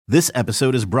This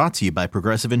episode is brought to you by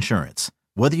Progressive Insurance.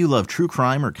 Whether you love true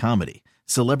crime or comedy,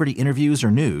 celebrity interviews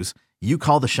or news, you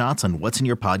call the shots on what's in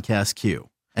your podcast queue.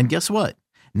 And guess what?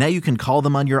 Now you can call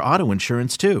them on your auto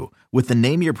insurance too with the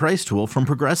Name Your Price tool from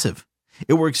Progressive.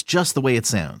 It works just the way it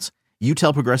sounds. You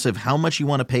tell Progressive how much you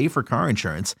want to pay for car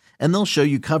insurance, and they'll show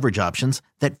you coverage options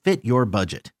that fit your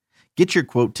budget. Get your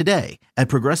quote today at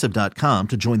Progressive.com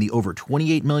to join the over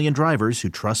 28 million drivers who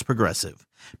trust Progressive.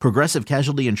 Progressive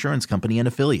Casualty Insurance Company and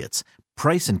Affiliates.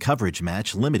 Price and coverage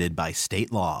match limited by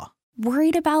state law.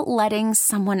 Worried about letting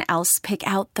someone else pick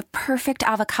out the perfect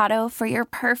avocado for your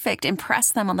perfect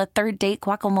impress them on the third date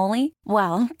guacamole?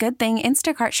 Well, good thing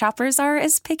Instacart shoppers are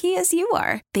as picky as you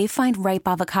are. They find ripe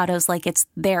avocados like it's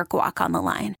their guac on the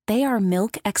line. They are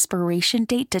milk expiration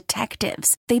date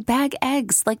detectives. They bag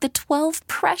eggs like the 12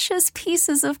 precious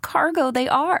pieces of cargo they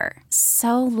are.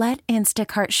 So let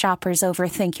Instacart shoppers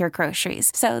overthink your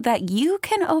groceries so that you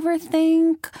can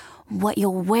overthink what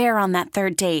you'll wear on that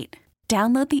third date.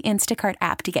 Download the Instacart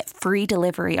app to get free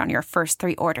delivery on your first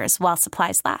 3 orders while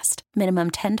supplies last.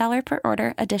 Minimum $10 per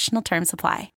order. Additional terms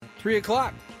apply. 3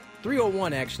 o'clock.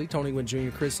 3:01, actually. Tony Gwynn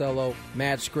Jr., Chris Ello,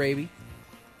 Matt Scraby.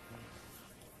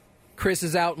 Chris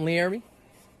is out in Laramie.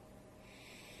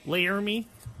 Laramie?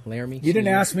 You didn't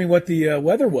ask me what the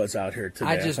weather was out here today.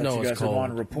 I just know it's cold.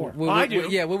 On a report. I do.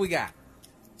 Yeah, what we got?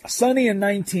 Sunny and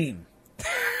 19.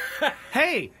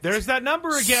 Hey, there's that number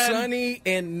again. Sunny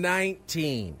and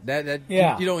 19.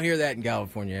 Yeah. You don't hear that in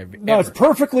California ever. No, it's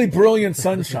perfectly brilliant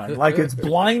sunshine. Like it's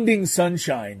blinding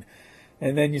sunshine.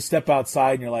 And then you step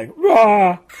outside and you're like,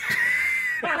 rah!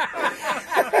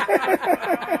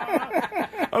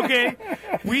 Okay,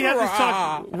 we had this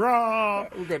talk. Raw.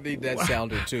 We're going to need that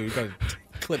sounder, too. We're going to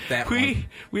clip that one.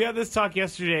 We had this talk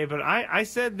yesterday, but I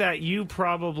said that you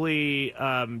probably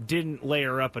didn't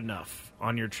layer up enough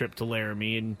on your trip to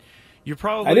Laramie, and you're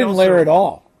probably I didn't layer at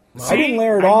all. See? I didn't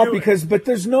layer at all because,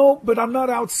 but I'm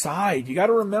not outside. You got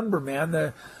to remember, man,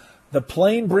 the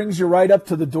plane brings you right up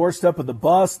to the doorstep of the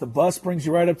bus. The bus brings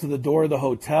you right up to the door of the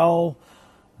hotel.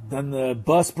 Then the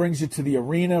bus brings you to the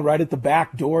arena right at the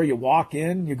back door. You walk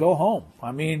in, you go home.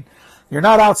 I mean, you're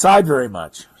not outside very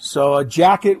much. So a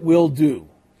jacket will do.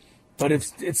 But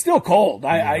it's still cold.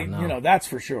 That's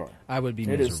for sure. I would be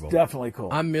miserable. It is definitely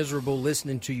cold. I'm miserable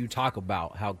listening to you talk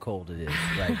about how cold it is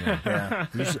right now.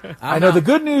 Yeah. I know the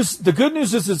good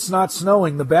news is it's not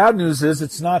snowing. The bad news is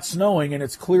it's not snowing and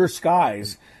it's clear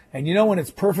skies. And you know when it's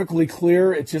perfectly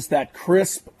clear, it's just that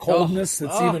crisp coldness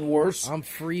that's even worse. I'm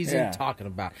freezing talking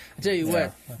about. I tell you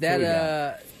what,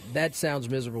 that sounds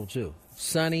miserable too.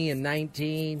 Sunny and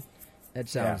 19. That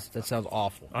sounds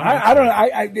awful. I don't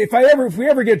know. If we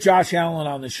ever get Josh Allen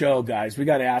on the show, guys, we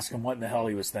got to ask him what in the hell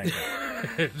he was thinking.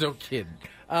 No kidding.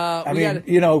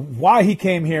 Why he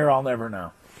came here, I'll never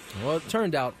know. Well, it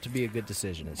turned out to be a good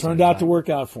decision. It turned out to work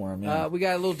out for him. Yeah. We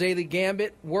got a little Daily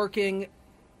Gambit working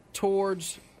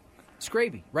towards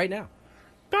Scraby right now.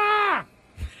 Ah!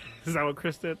 Is that what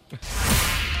Chris did?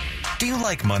 Do you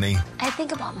like money? I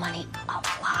think about money a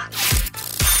lot.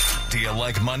 Do you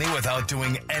like money without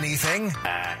doing anything?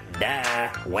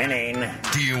 Winning.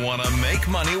 Do you want to make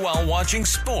money while watching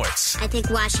sports? I think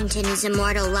Washington is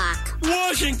immortal luck.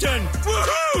 Washington!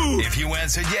 Woohoo! If you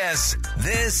answered yes,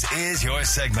 this is your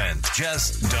segment.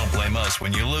 Just don't blame us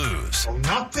when you lose. Well,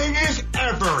 nothing is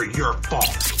ever your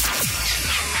fault.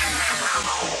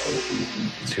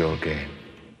 It's your game.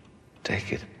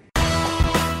 Take it.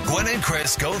 Gwynn and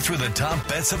Chris go through the top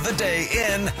bets of the day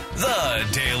in the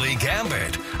Daily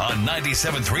Gambit on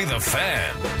 97.3 The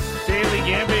Fan. Daily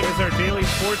Gambit is our daily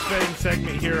sports betting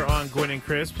segment here on Gwynn and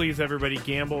Chris. Please, everybody,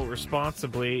 gamble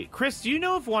responsibly. Chris, do you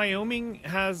know if Wyoming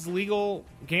has legal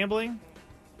gambling?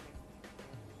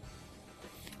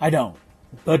 I don't.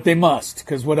 But they must,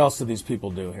 because what else do these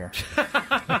people do here?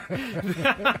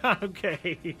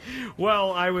 Okay.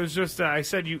 Well, I was just, I was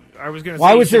going to say.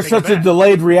 Why was there such a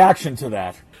delayed reaction to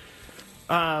that?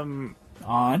 On?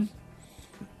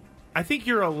 I think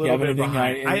you're a little bit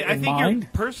behind. I think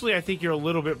I think you're a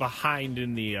little bit behind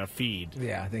in the feed.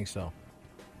 Yeah, I think so.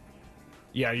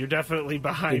 Yeah, you're definitely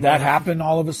behind. Did that happen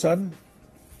all of a sudden?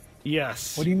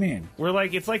 Yes. What do you mean?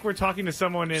 It's like we're talking to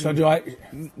someone in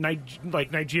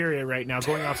Nigeria right now,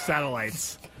 going off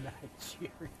satellites.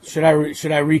 Should I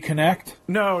reconnect?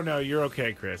 No, you're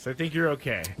okay, Chris. I think you're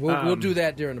okay. We'll do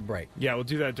that during the break. Yeah, we'll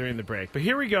do that during the break. But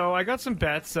here we go. I got some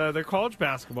bets. They're college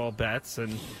basketball bets,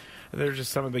 and they're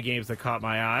just some of the games that caught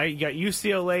my eye. You got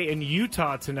UCLA and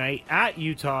Utah tonight at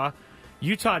Utah.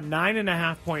 Utah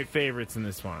 9.5-point favorites in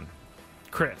this one.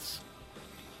 Chris.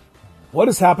 What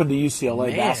has happened to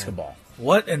UCLA basketball?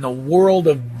 What in the world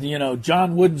of,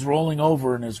 John Wooden's rolling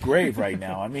over in his grave right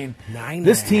now. I mean,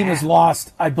 this team has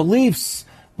lost, I believe,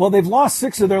 they've lost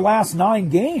 6 of their last 9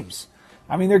 games.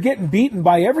 I mean, they're getting beaten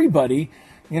by everybody.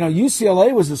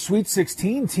 UCLA was a Sweet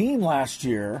 16 team last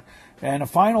year and a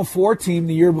Final Four team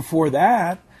the year before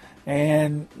that.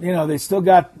 And, they still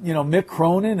got, Mick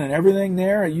Cronin and everything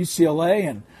there at UCLA.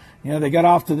 And, they got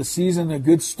off to the season a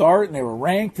good start and they were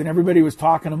ranked and everybody was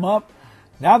talking them up.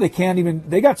 Now they can't even –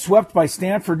 they got swept by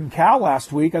Stanford and Cal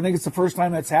last week. I think it's the first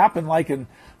time that's happened like in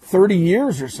 30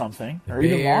 years or something, or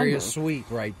even longer. Area sweep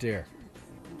right there.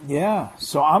 Yeah,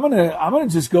 so I'm gonna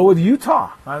just go with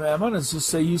Utah. I'm gonna just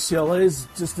say UCLA is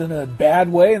just in a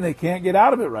bad way and they can't get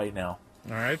out of it right now.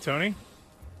 All right, Tony.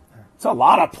 It's a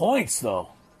lot of points, though.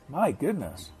 My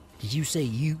goodness. Did you say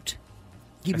Ute?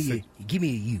 Give me a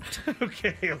Ute.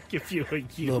 Okay, I'll give you a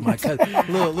Ute.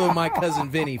 Little my cousin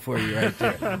Vinny for you right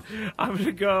there. I'm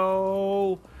gonna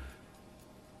go.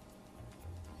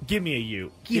 Give me a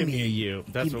Ute. Give me a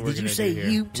Ute. That's what we're gonna do here. Did you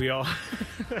say Ute? We all.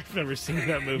 I've never seen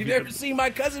that movie. You've never seen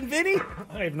My Cousin Vinny?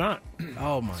 I have not.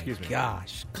 Oh my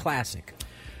gosh, classic.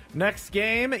 Next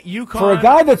game, UConn. For a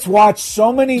guy that's watched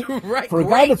so many,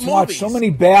 watched so many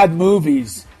bad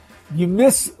movies. You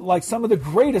miss, like, some of the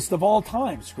greatest of all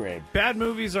time, Scrape. Bad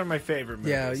movies are my favorite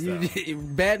movies. Yeah,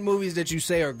 bad movies that you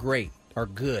say are great, are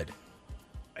good.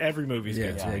 Every movie's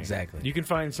good. Yeah, exactly. You can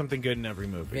find something good in every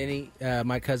movie. Vinny,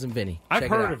 My Cousin Vinny. I've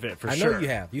heard of it, for sure. I know you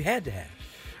have. You had to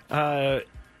have.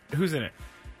 Who's in it?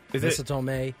 Is Marisa it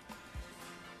Tomei?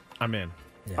 I'm in.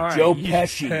 Yeah. All right. Joe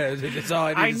Pesci. That's all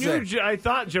I need to say. I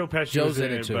thought Joe Pesci was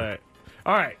in it, too. But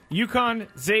all right. UConn,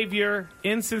 Xavier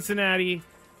in Cincinnati.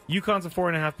 UConn's a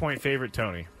 4.5-point favorite,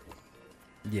 Tony.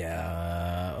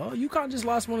 Yeah. Oh, UConn just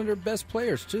lost one of their best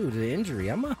players too to the injury.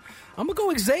 I'm gonna go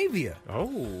with Xavier.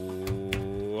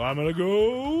 Oh, I'm gonna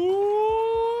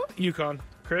go UConn.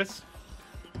 Chris.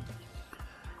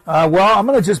 Well, I'm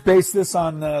going to just base this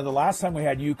on the last time we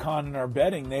had UConn in our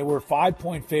betting. They were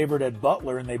 5-point favorite at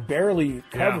Butler, and they barely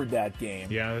covered that game.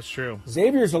 Yeah, that's true.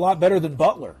 Xavier's a lot better than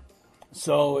Butler.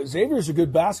 So Xavier's a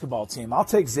good basketball team. I'll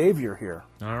take Xavier here.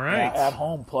 All right. At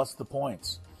home plus the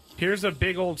points. Here's a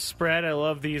big old spread. I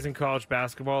love these in college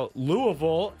basketball.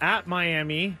 Louisville at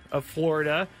Miami of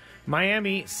Florida.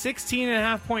 Miami,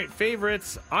 16.5-point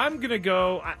favorites. I'm going to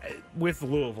go with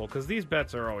Louisville because these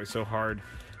bets are always so hard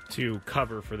to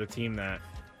cover for the team that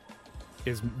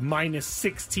is minus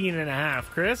 16.5.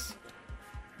 Chris?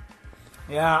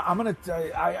 Yeah, I'm going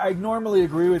to. I normally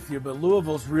agree with you, but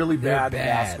Louisville's really bad at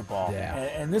basketball. Yeah.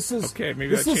 And this is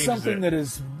it. something that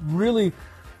is really,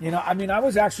 I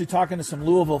was actually talking to some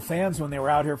Louisville fans when they were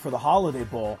out here for the Holiday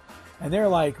Bowl, and they're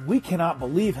like, we cannot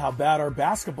believe how bad our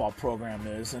basketball program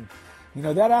is. And,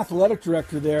 that athletic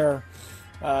director there,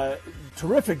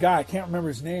 terrific guy, I can't remember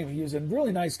his name. He was a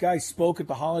really nice guy, spoke at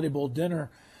the Holiday Bowl dinner.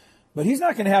 But he's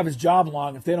not going to have his job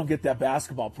long if they don't get that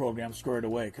basketball program squared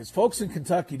away, because folks in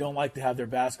Kentucky don't like to have their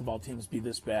basketball teams be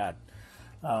this bad.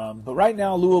 But right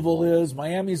now, Louisville is.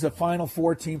 Miami's a Final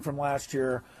Four team from last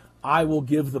year. I will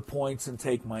give the points and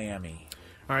take Miami.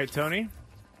 All right, Tony?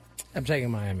 I'm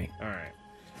taking Miami. All right.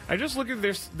 I just look at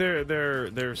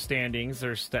their standings,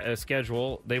 their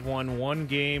schedule. They've won one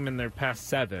game in their past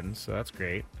 7, so that's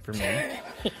great for me.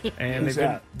 And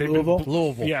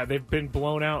Louisville? Yeah, they've been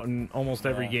blown out in almost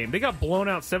every game. They got blown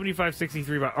out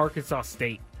 75-63 by Arkansas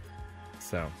State.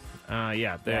 So, I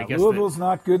guess Louisville's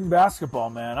not good in basketball,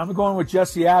 man. I'm going with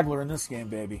Jesse Agler in this game,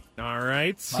 baby. All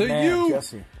right.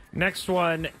 Jesse. Next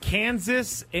one,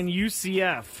 Kansas and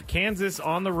UCF. Kansas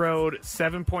on the road,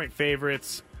 7-point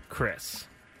favorites. Chris.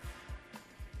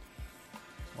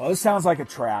 Well, this sounds like a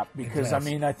trap because,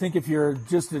 I think if you're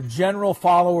just a general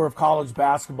follower of college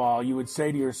basketball, you would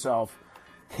say to yourself,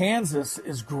 Kansas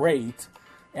is great,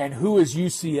 and who is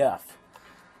UCF?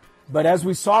 But as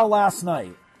we saw last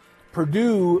night,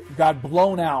 Purdue got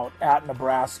blown out at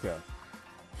Nebraska.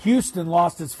 Houston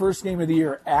lost its first game of the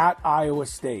year at Iowa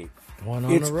State.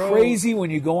 It's crazy when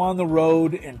you go on the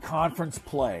road in conference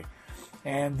play.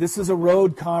 And this is a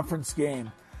road conference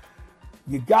game.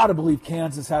 You got to believe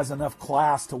Kansas has enough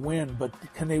class to win, but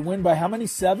can they win by how many?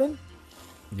 7?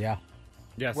 Yeah.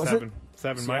 Yeah, Was 7. it?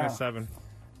 7 minus 7.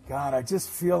 God, I just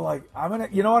feel like I'm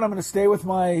gonna stay with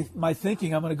my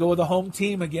thinking. I'm gonna go with the home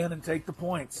team again and take the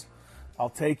points.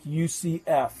 I'll take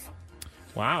UCF.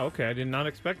 Wow, okay. I did not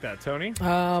expect that. Tony?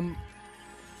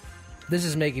 This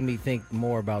is making me think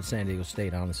more about San Diego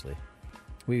State, honestly.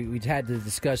 We had the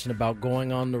discussion about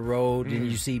going on the road,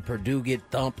 and you see Purdue get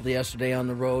thumped yesterday on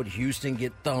the road, Houston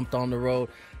get thumped on the road.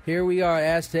 Here we are,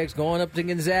 Aztecs, going up to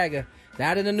Gonzaga,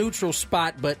 not in a neutral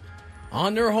spot, but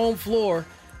on their home floor,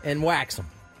 and wax them.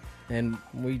 and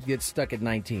we get stuck at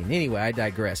 19. Anyway, I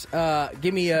digress.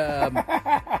 Give me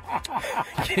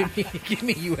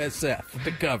USF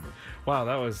to cover. Wow,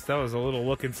 that was a little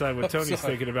look inside what Tony's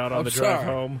thinking about on the drive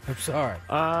home. I'm sorry.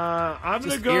 I'm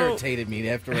going to go. Irritated me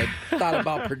after I thought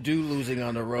about Purdue losing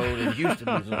on the road and Houston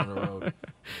losing on the road.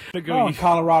 And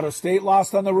Colorado State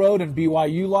lost on the road and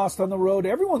BYU lost on the road.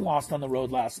 Everyone lost on the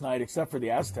road last night except for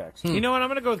the Aztecs. You know what? I'm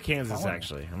going to go with Kansas,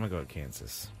 actually. I'm going to go with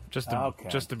Kansas. Just to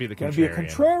be the contrarian. Be a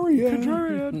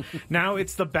contrarian. Now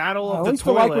it's the battle of I the used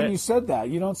toilet. to like when you said that.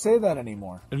 You don't say that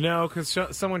anymore. No, because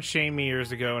someone shamed me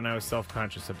years ago, and I was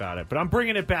self-conscious about it. But I'm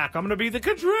bringing it back. I'm going to be the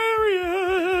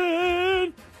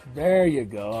contrarian. There you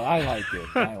go. I like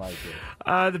it.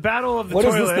 The battle of the toilet.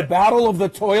 What is this, the battle of the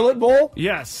toilet bowl?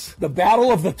 Yes. The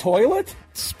battle of the toilet?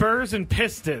 Spurs and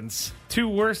Pistons, two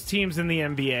worst teams in the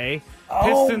NBA.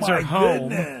 Oh, Pistons are home.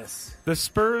 Goodness. The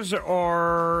Spurs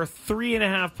are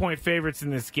 3.5-point favorites in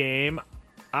this game.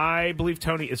 I believe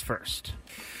Tony is first.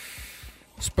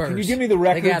 Spurs. Can you give me the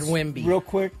records they got Wemby. Real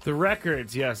quick? The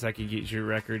records, yes, I can get you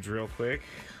records real quick.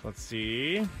 Let's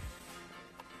see.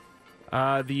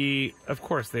 Of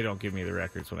course, they don't give me the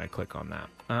records when I click on that.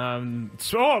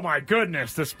 Oh my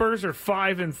goodness, the Spurs are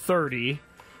 5-30,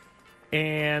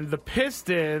 and the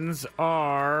Pistons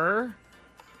are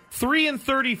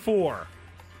 3-34.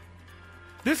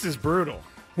 This is brutal.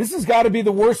 This has got to be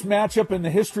the worst matchup in the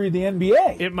history of the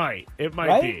NBA. It might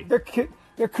right? be.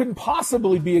 There couldn't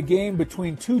possibly be a game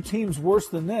between two teams worse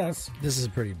than this. This is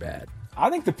pretty bad. I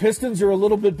think the Pistons are a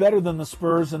little bit better than the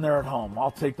Spurs, and they're at home.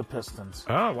 I'll take the Pistons.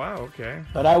 Oh, wow, okay.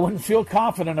 But I wouldn't feel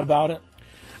confident about it.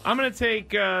 I'm going to take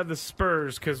the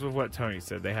Spurs because of what Tony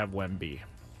said. They have Wemby.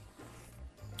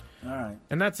 All right.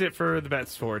 And that's it for the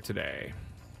bets for today.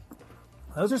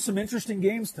 Those are some interesting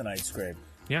games tonight, Scrape.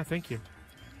 Yeah, thank you.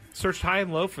 Searched high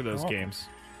and low for those games.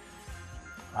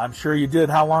 I'm sure you did.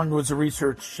 How long was the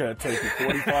research take you?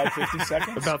 45, 50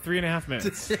 seconds? About 3.5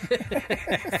 minutes.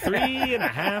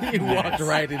 3.5 minutes. You walked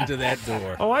right into that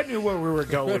door. Oh, I knew where we were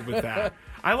going with that.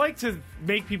 I like to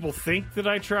make people think that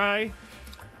I try.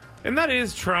 And that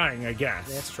is trying, I guess.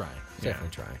 That's trying. Definitely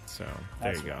trying. So,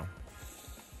 there you go.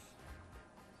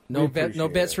 No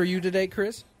bets for you today,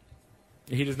 Chris?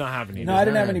 He does not have any. No, I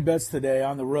didn't have any bets today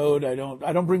on the road. I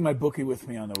don't bring my bookie with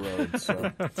me on the road.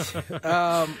 So,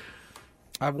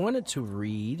 I wanted to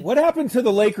read. What happened to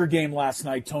the Laker game last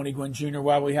night, Tony Gwynn Jr.,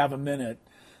 while we have a minute?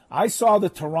 I saw the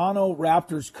Toronto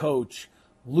Raptors coach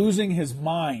losing his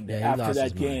mind after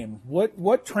that game.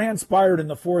 What transpired in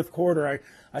the fourth quarter?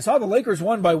 I saw the Lakers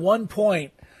won by 1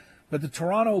 point, but the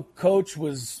Toronto coach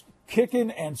was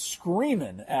kicking and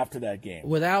screaming after that game.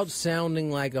 Without sounding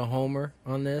like a homer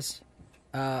on this,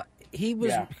 he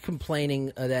was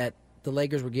complaining that the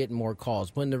Lakers were getting more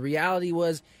calls when the reality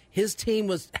was his team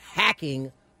was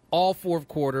hacking all fourth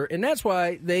quarter, and that's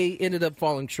why they ended up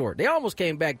falling short. They almost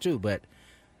came back too, but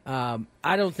I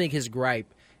don't think his gripe.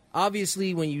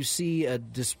 Obviously, when you see the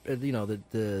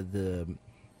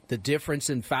difference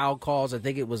in foul calls, I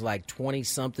think it was like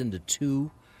 20-something to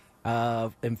 2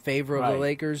 in favor of the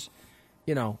Lakers.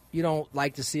 You know, you don't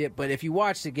like to see it, but if you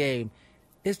watch the game,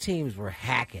 his teams were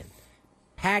hacking.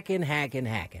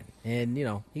 And,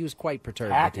 he was quite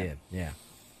perturbed at the end. Yeah.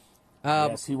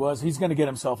 Yes, he was. He's going to get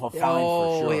himself a fine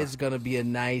for sure. It's going to be a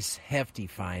nice, hefty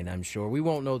fine, I'm sure. We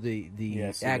won't know the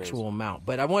actual amount.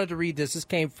 But I wanted to read this. This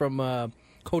came from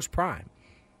Coach Prime.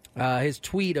 His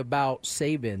tweet about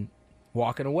Saban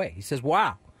walking away. He says,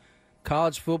 wow,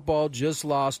 college football just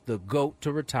lost the GOAT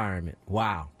to retirement.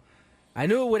 Wow. I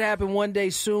knew it would happen one day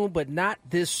soon, but not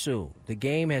this soon. The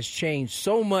game has changed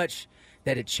so much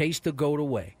that it chased the GOAT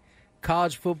away.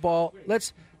 College football,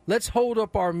 let's hold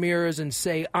up our mirrors and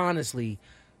say honestly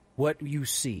what you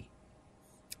see.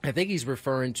 I think he's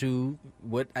referring to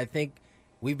what I think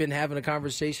we've been having a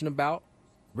conversation about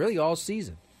really all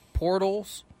season.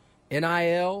 Portals,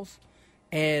 NILs,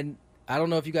 and I don't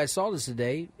know if you guys saw this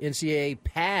today. NCAA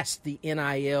passed the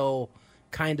NIL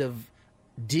kind of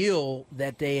deal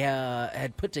that they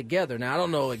had put together. Now, I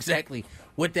don't know exactly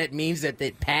what that means that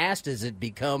it passed. Does it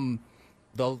become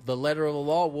the letter of the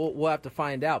law? We'll have to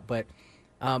find out. But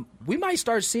we might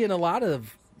start seeing a lot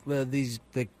of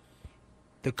the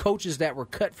coaches that were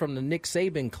cut from the Nick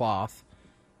Saban cloth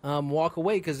walk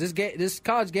away because this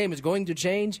college game is going to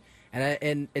change,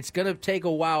 and it's going to take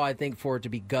a while, I think, for it to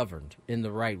be governed in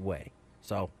the right way.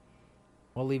 So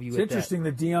I'll leave you with that. It's interesting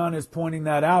that Dion is pointing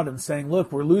that out and saying,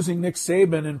 look, we're losing Nick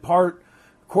Saban in part,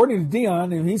 according to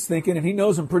Dion, and he's thinking, and he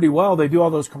knows him pretty well, they do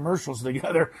all those commercials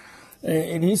together,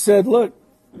 and he said, look,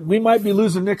 we might be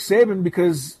losing Nick Saban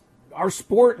because our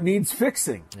sport needs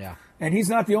fixing. Yeah. And he's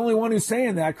not the only one who's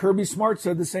saying that. Kirby Smart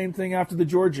said the same thing after the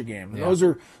Georgia game. Yeah.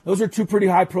 Those are two pretty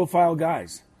high-profile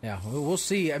guys. Yeah, we'll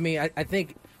see. I mean, I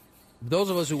think those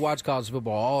of us who watch college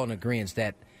football are all in agreement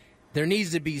that there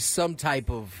needs to be some type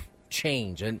of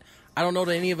change. And I don't know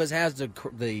that any of us has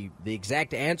the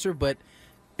exact answer, but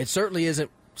it certainly isn't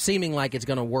seeming like it's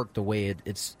going to work the way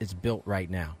it's built right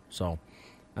now. So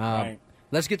Right.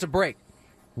 Let's get to break.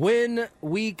 When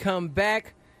we come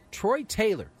back, Troy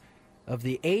Taylor of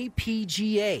the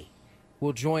APGA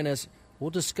will join us. We'll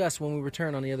discuss when we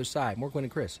return on the other side. More Gwynn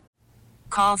and Chris.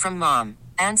 Call from mom.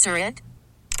 Answer it.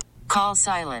 Call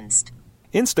silenced.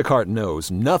 Instacart knows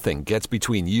nothing gets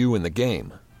between you and the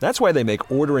game. That's why they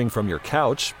make ordering from your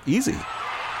couch easy.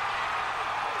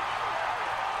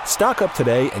 Stock up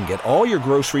today and get all your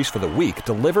groceries for the week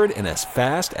delivered in as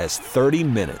fast as 30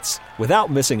 minutes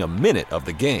without missing a minute of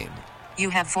the game. You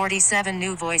have 47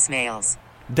 new voicemails.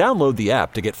 Download the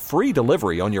app to get free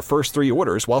delivery on your first 3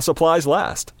 orders while supplies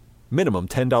last. Minimum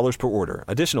 $10 per order.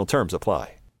 Additional terms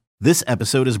apply. This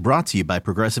episode is brought to you by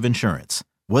Progressive Insurance.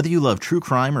 Whether you love true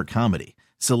crime or comedy,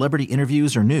 celebrity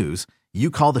interviews or news, you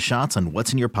call the shots on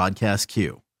what's in your podcast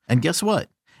queue. And guess what?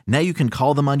 Now you can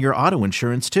call them on your auto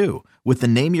insurance too with the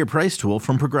Name Your Price tool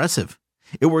from Progressive.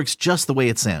 It works just the way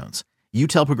it sounds. You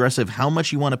tell Progressive how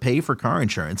much you want to pay for car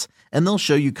insurance, and they'll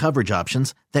show you coverage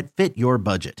options that fit your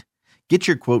budget. Get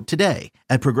your quote today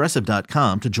at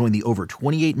Progressive.com to join the over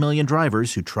 28 million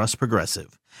drivers who trust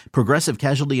Progressive. Progressive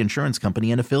Casualty Insurance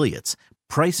Company and Affiliates.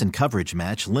 Price and coverage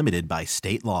match limited by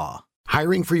state law.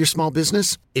 Hiring for your small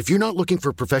business? If you're not looking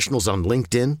for professionals on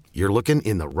LinkedIn, you're looking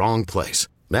in the wrong place.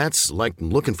 That's like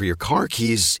looking for your car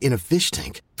keys in a fish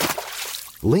tank.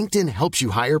 LinkedIn helps you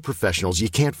hire professionals you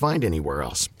can't find anywhere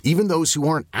else, even those who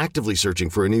aren't actively searching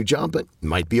for a new job but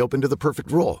might be open to the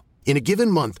perfect role. In a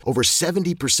given month, over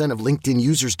 70% of LinkedIn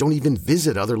users don't even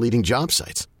visit other leading job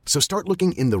sites. So start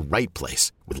looking in the right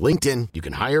place. With LinkedIn, you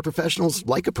can hire professionals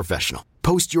like a professional.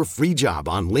 Post your free job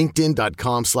on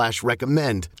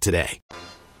linkedin.com/recommend today.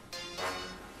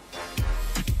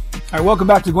 All right, welcome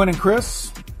back to Gwynn and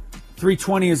Chris.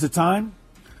 3:20 is the time.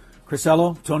 Chris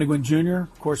Ello, Tony Gwynn Jr.,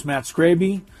 of course, Matt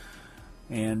Scraby.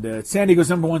 And San Diego's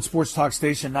 #1 sports talk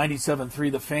station, 97.3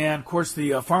 The Fan. Of course,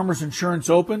 the Farmers Insurance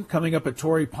Open coming up at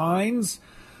Torrey Pines,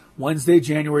 Wednesday,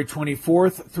 January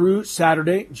 24th through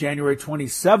Saturday, January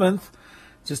 27th.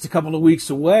 Just a couple of weeks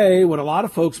away. What a lot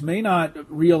of folks may not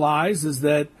realize is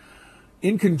that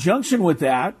in conjunction with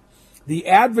that, the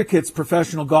Advocates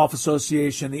Professional Golf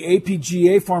Association, the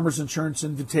APGA Farmers Insurance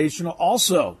Invitational,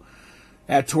 also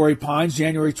at Torrey Pines,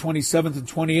 January 27th and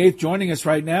 28th. Joining us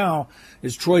right now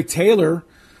is Troy Taylor,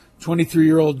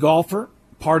 23-year-old golfer,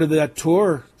 part of that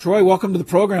tour. Troy, welcome to the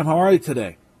program. How are you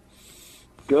today?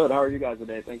 Good. How are you guys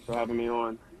today? Thanks for having me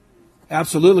on.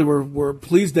 Absolutely. We're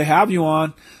pleased to have you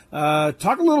on.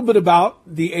 Talk a little bit about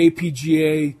the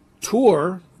APGA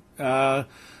tour, the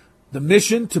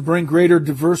mission to bring greater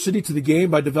diversity to the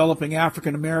game by developing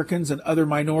African Americans and other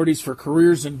minorities for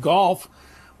careers in golf.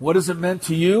 What has it meant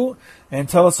to you? And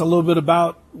tell us a little bit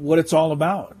about what it's all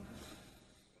about.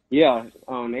 Yeah,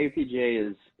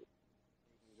 APGA is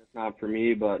not for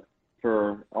me, but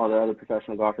for all the other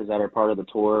professional golfers that are part of the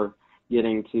tour,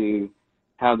 getting to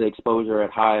have the exposure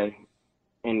at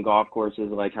high-end golf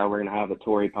courses like how we're going to have at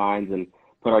Torrey Pines and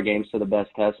put our games to the best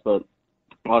test, but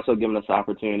also giving us the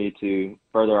opportunity to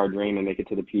further our dream and make it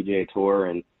to the PGA Tour.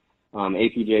 And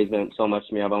APGA has meant so much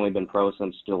to me. I've only been pro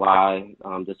since July,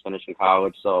 just finishing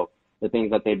college. So the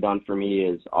things that they've done for me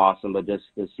is awesome, but just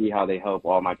to see how they help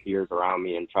all my peers around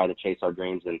me and try to chase our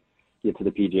dreams and get to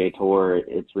the PGA Tour,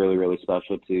 it's really, really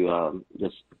special to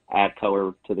just add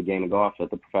color to the game of golf at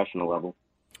the professional level.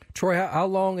 Troy, how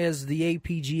long has the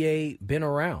APGA been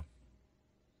around?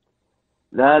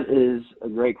 That is a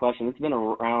great question. It's been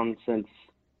around since,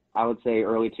 I would say,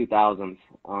 early 2000s.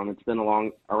 It's been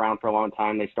around for a long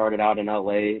time. They started out in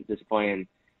LA just playing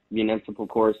municipal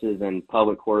courses and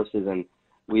public courses, and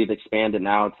we've expanded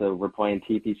now to we're playing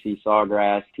TPC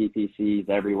Sawgrass, TPCs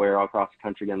everywhere all across the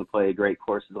country, going to play great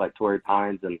courses like Torrey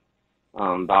Pines and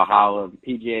Valhalla,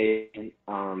 PGA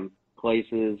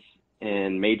places,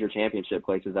 and major championship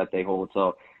places that they hold.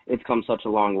 So it's come such a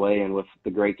long way, and with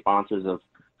the great sponsors of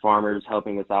Farmers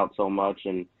helping us out so much,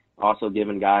 and also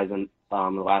giving guys in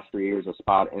the last 3 years a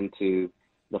spot into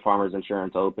the Farmers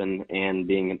Insurance Open and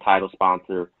being a title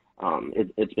sponsor,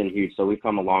 it's been huge. So we've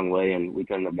come a long way, and we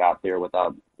couldn't have got there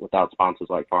without sponsors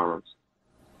like Farmers.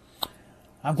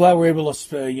 I'm glad we're able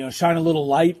to, shine a little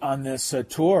light on this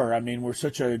tour. I mean, we're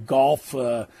such a golf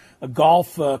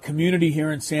community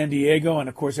here in San Diego, and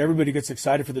of course, everybody gets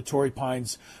excited for the Torrey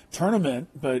Pines tournament.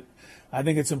 But I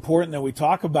think it's important that we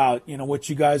talk about, what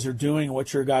you guys are doing and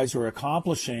what your guys are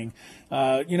accomplishing.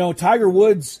 Tiger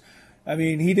Woods, I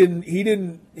mean, he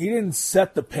didn't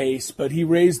set the pace, but he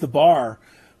raised the bar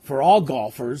for all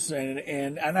golfers,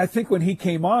 and I think when he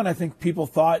came on, I think people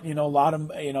thought, a lot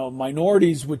of,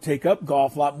 minorities would take up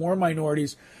golf, a lot more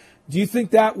minorities. Do you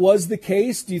think that was the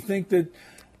case? Do you think that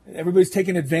everybody's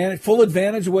taking full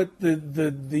advantage of what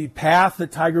the path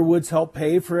that Tiger Woods helped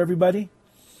pave for everybody?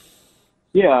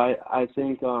 Yeah, I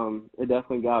think it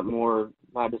definitely got more,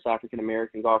 not just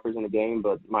African-American golfers in the game,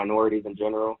 but minorities in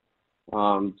general.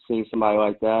 Seeing somebody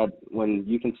like that, when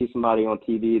you can see somebody on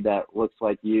TV that looks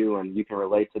like you and you can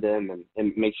relate to them, and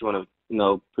it makes you want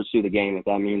to, pursue the game, if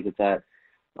that means it's at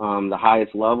the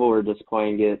highest level or just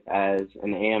playing it as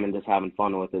an am and just having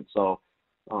fun with it. So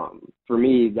for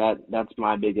me, that's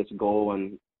my biggest goal,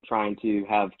 and trying to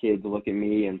have kids look at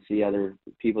me and see other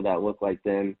people that look like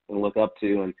them and look up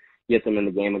to and get them in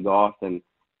the game of golf. And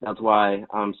that's why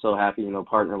I'm so happy,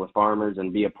 partner with farmers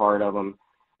and be a part of them.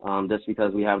 Just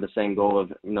because we have the same goal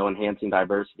of, enhancing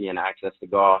diversity and access to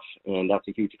golf. And that's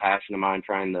a huge passion of mine,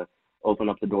 trying to open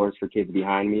up the doors for kids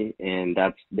behind me. And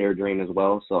that's their dream as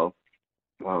well. So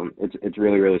it's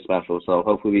really, really special. So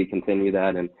hopefully we continue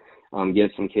that and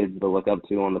give some kids to look up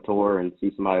to on the tour and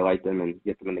see somebody like them and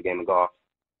get them in the game of golf.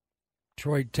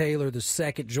 Troy Taylor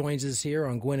II joins us here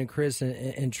on Gwynn and Chris.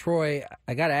 And Troy,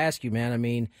 I got to ask you, man, I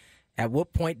mean, at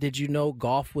what point did you know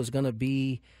golf was going to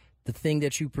be the thing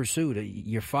that you pursued?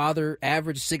 Your father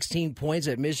averaged 16 points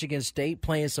at Michigan State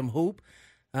playing some hoop.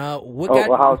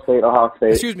 Ohio State.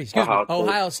 Excuse me.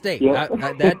 Ohio State. Yeah.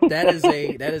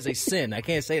 That is a sin. I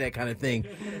can't say that kind of thing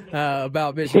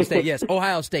about Michigan State. Yes,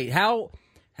 Ohio State. How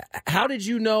did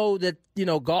you know that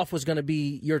golf was going to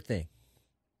be your thing?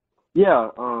 Yeah,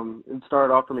 it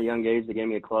started off from a young age. They gave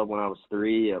me a club when I was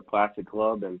 3, a plastic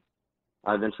club, and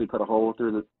I eventually put a hole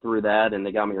through that, and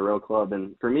they got me a real club.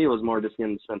 And for me, it was more just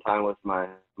getting to spend time with my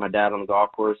dad on the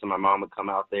golf course, and my mom would come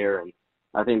out there. And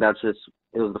I think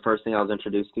it was the first thing I was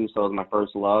introduced to, so it was my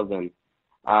first love. And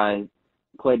I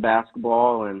played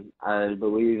basketball, and I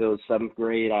believe it was 7th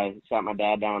grade. I sat my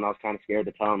dad down, and I was kind of scared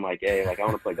to tell him, hey, I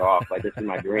want to play golf. This is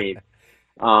my dream.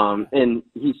 And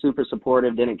he's super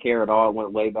supportive, didn't care at all. It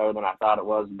went way better than I thought it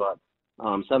was. But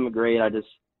 7th grade, I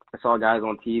saw guys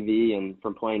on TV, and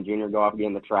from playing junior golf,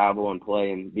 getting to travel and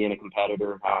play and being a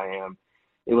competitor, how I am,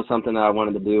 it was something that I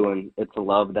wanted to do, and it's a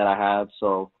love that I have.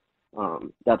 So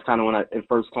that's kind of when it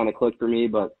first kind of clicked for me,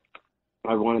 but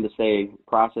I wanted to stay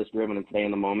process-driven and stay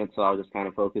in the moment, so I was just kind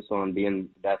of focused on being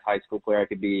the best high school player I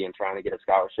could be and trying to get a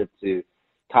scholarship to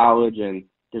college and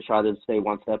just try to stay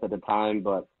one step at a time.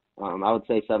 But I would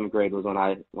say 7th grade was when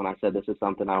I said this is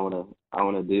something I want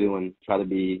to do and try to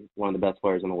be one of the best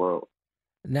players in the world.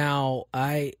 Now,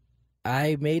 I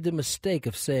made the mistake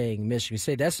of saying Michigan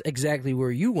State. That's exactly where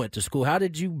you went to school. How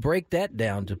did you break that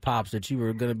down to Pops that you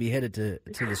were going to be headed to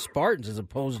the Spartans as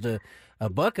opposed to a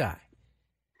Buckeye?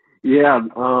 Yeah,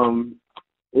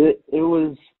 it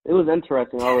was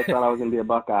interesting. I always thought I was going to be a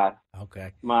Buckeye.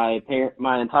 Okay. My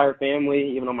entire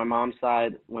family, even on my mom's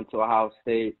side, went to Ohio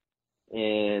State,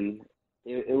 and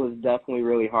it was definitely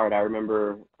really hard. I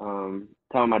remember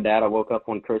telling my dad I woke up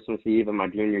on Christmas Eve in my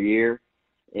junior year,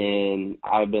 and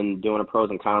I've been doing a pros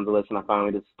and cons list, and I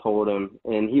finally just told him,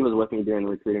 and he was with me during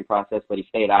the recruiting process, but he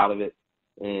stayed out of it,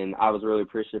 and I was really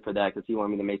appreciative for that because he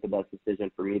wanted me to make the best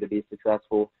decision for me to be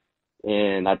successful.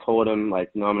 And I told him, I'm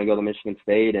going to go to Michigan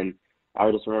State, and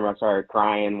I just remember I started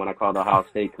crying when I called the Ohio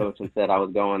State coach and said I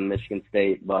was going to Michigan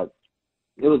State, but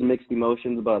it was mixed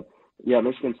emotions. But yeah,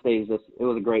 Michigan State it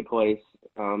was a great place.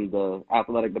 The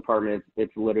athletic department,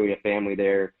 it's literally a family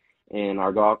there. And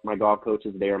my golf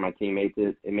coaches there, my teammates,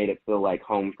 it made it feel like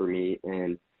home for me,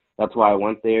 and that's why I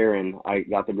went there. And I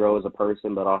got to grow as a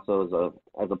person, but also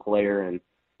as a player, and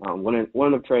wouldn't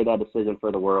have traded that decision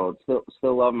for the world.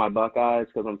 Still love my Buckeyes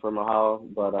because I'm from Ohio,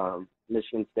 but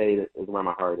Michigan State is where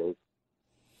my heart is.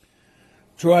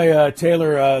 Troy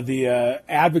Taylor, the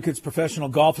Advocates Professional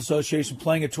Golf Association,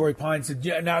 playing at Torrey Pines.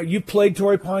 Now, you played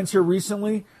Torrey Pines here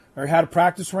recently, or had a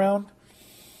practice round?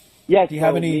 Yes. Do you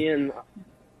have any?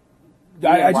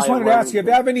 I just wanted to ask you, if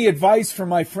you have any advice for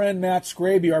my friend Matt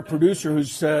Scraby, our producer,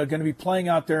 who's going to be playing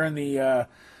out there in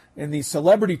the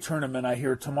celebrity tournament, I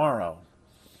hear, tomorrow.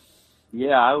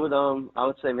 Yeah, I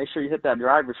would say make sure you hit that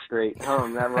driver straight.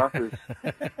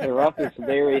 The rough is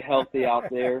very healthy out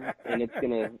there, and it's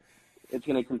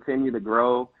gonna continue to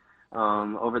grow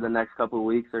over the next couple of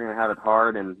weeks. They're gonna have it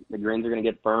hard, and the greens are gonna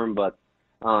get firm. But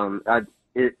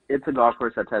it's a golf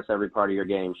course that tests every part of your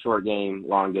game, short game,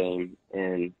 long game,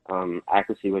 and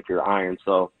accuracy with your iron.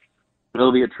 So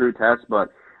it'll be a true test, but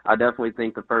I definitely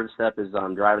think the first step is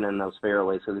driving in those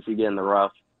fairways, because if you get in the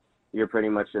rough, you're pretty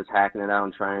much just hacking it out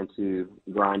and trying to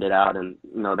grind it out, and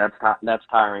that's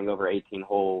tiring over 18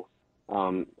 holes.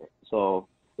 So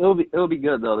it'll be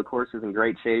good though. The course is in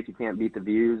great shape. You can't beat the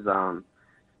views.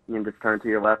 You can just turn to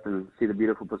your left and see the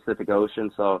beautiful Pacific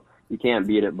Ocean. So you can't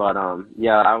beat it. But I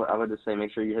would just say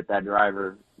make sure you hit that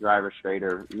driver straight,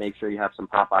 or make sure you have some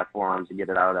Popeye forearms to get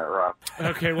it out of that rough.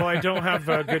 Okay, well, I don't have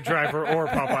a good driver or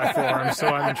Popeye forearms, so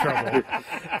I'm in trouble.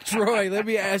 Troy, let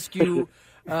me ask you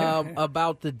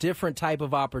about the different type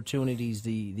of opportunities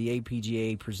the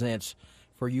APGA presents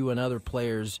for you and other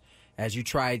players as you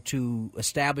try to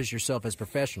establish yourself as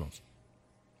professionals.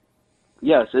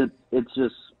 Yes,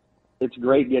 it's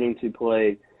great getting to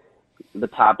play the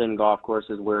top-end golf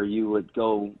courses where you would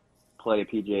go play a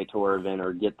PGA Tour event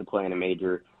or get to play in a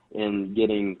major, and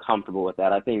getting comfortable with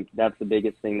that. I think that's the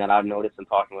biggest thing that I've noticed in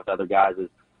talking with other guys is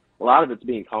a lot of it's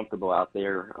being comfortable out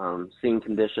there, seeing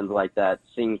conditions like that,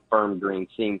 seeing firm greens,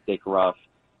 seeing thick rough,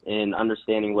 and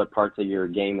understanding what parts of your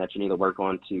game that you need to work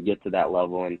on to get to that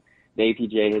level. And the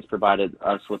APGA has provided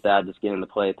us with that, just getting to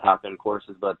play top-end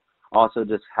courses, but also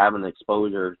just having the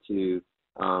exposure to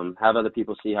have other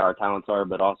people see how our talents are,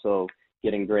 but also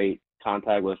getting great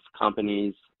contact with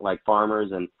companies like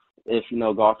farmers. And if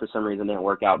golf for some reason didn't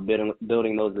work out,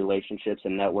 building those relationships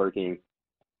and networking,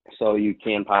 so you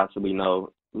can possibly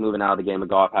moving out of the game of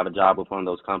golf, have a job with one of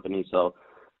those companies. So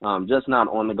just not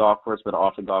on the golf course, but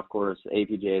off the golf course,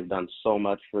 APGA has done so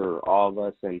much for all of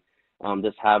us, and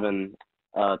just having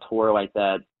a tour like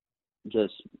that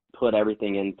just put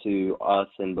everything into us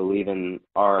and believe in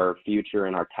our future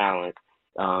and our talent.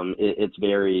 It's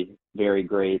very, very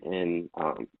great, and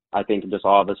I think just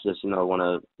all of us just want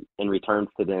to, in return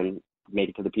to them, make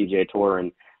it to the PGA Tour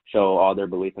and show all their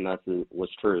belief in us was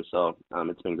true. So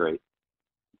it's been great.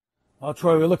 Well,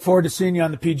 Troy, we look forward to seeing you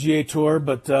on the PGA Tour,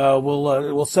 but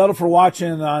we'll settle for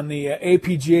watching on the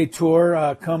APGA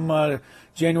Tour come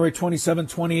January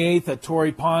 27th, 28th at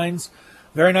Torrey Pines.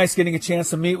 Very nice getting a chance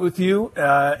to meet with you,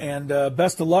 and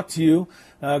best of luck to you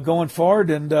going forward.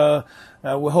 And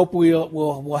we hope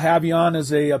we'll have you on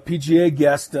as a PGA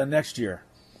guest next year.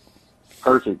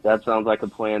 Perfect. That sounds like a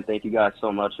plan. Thank you guys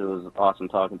so much. It was awesome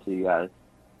talking to you guys.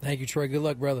 Thank you, Troy. Good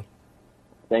luck, brother.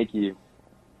 Thank you.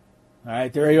 All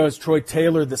right, there he goes, Troy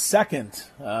Taylor II,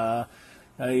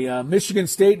 a Michigan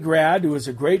State grad who was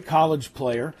a great college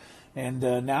player, and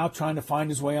now trying to find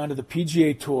his way onto the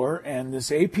PGA Tour and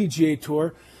this APGA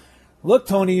Tour. Look,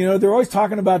 Tony, they're always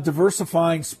talking about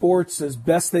diversifying sports as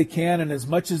best they can and as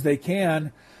much as they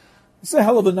can. It's a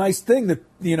hell of a nice thing that,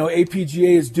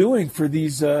 APGA is doing for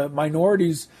these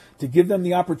minorities, to give them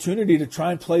the opportunity to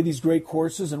try and play these great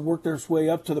courses and work their way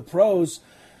up to the pros.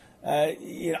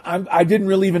 I didn't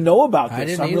really even know about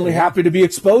this. I'm really happy to be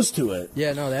exposed to it.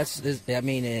 Yeah, no, and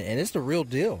it's the real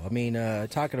deal.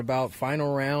 Talking about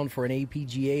final round for an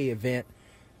APGA event.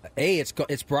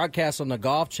 It's broadcast on the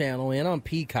Golf Channel and on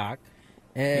Peacock.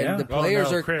 And the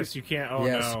players are Chris. You can't.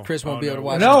 No. Chris won't be able to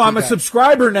watch. No, I'm a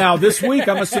subscriber now. This week,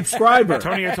 I'm a subscriber.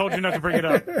 Tony, I told you not to bring it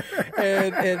up.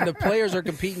 and the players are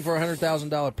competing for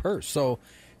 $100,000 purse. So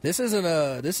this is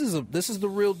the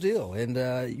real deal.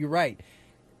 And you're right.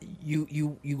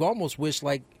 You almost wish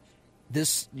like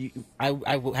this.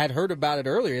 I had heard about it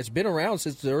earlier. It's been around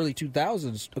since the early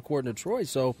 2000s, according to Troy.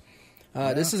 So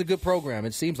this is a good program.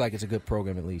 It seems like it's a good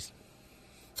program, at least.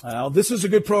 This is a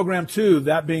good program, too,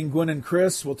 that being Gwynn and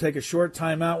Chris. We'll take a short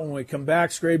time out when we come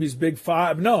back. Scraby's Big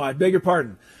Five. No, I beg your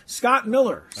pardon. Scott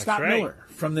Miller. Miller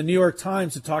from the New York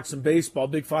Times to talk some baseball.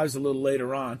 Big Five's a little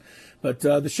later on. But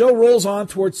the show rolls on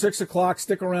towards 6 o'clock.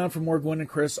 Stick around for more Gwynn and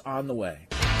Chris on the way.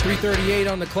 3:38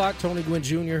 on the clock. Tony Gwynn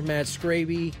Jr., Matt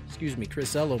Scraby.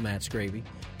 Chris Ello, Matt Scraby.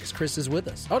 Because Chris is with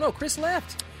us. Oh, no, Chris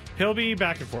left. He'll be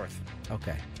back and forth.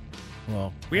 Okay.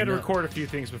 Well, we had to record a few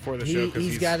things before the show because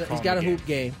he's got a hoop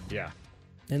game. Yeah.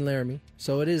 In Laramie.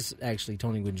 So it is actually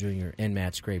Tony Gwynn Jr. and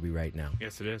Matt Scraby right now.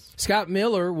 Yes, it is. Scott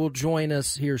Miller will join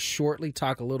us here shortly,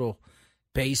 talk a little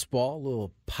baseball, a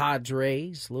little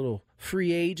Padres, a little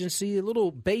free agency, a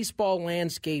little baseball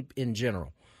landscape in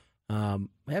general. I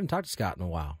haven't talked to Scott in a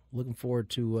while. Looking forward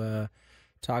to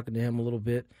talking to him a little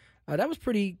bit. That was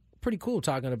pretty cool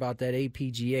talking about that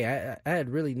APGA. I had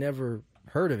really never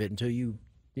heard of it until you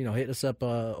hit us up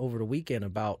over the weekend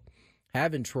about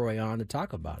having Troy on to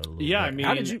talk about it a little bit. I mean,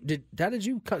 how did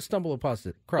you stumble across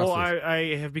this? Well,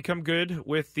 I have become good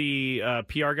with the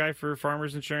PR guy for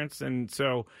Farmers Insurance, and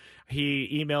so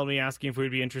he emailed me asking if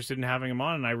we'd be interested in having him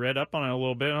on, and I read up on it a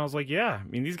little bit, and I was like, yeah. I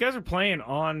mean, these guys are playing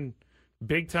on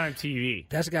Big time TV.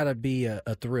 That's got to be a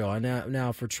thrill. And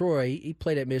now for Troy, he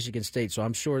played at Michigan State, so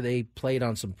I'm sure they played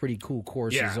on some pretty cool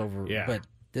courses over. Yeah. But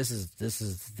this is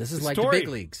like the big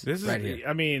leagues. This is right here.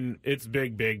 I mean, it's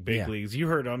big leagues. You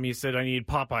heard him. He said, "I need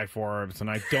Popeye forearms," and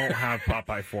I don't have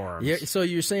Popeye forearms. Yeah, so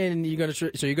you're saying you're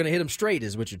gonna hit him straight,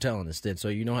 is what you're telling us, then. So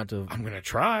you don't have to. I'm gonna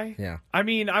try. Yeah. I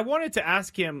mean, I wanted to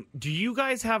ask him, do you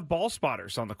guys have ball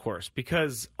spotters on the course?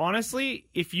 Because honestly,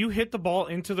 if you hit the ball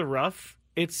into the rough,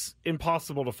 it's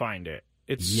impossible to find it.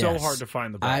 It's so hard to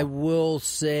find the ball. I will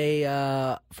say,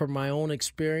 from my own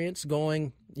experience,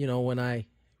 going, when I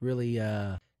really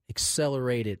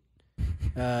accelerated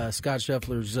Scott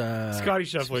Scheffler's Scotty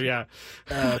Scheffler,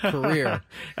 career.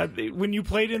 When you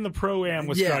played in the Pro-Am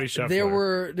with Scotty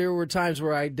Scheffler. There were times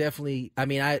where I definitely,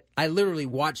 I literally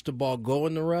watched the ball go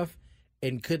in the rough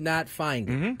and could not find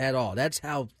it at all. That's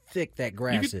how thick that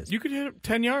grass is. You could hit it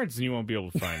 10 yards and you won't be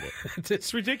able to find it.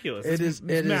 It's ridiculous. It's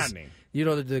maddening.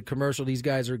 The commercial, these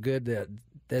guys are good.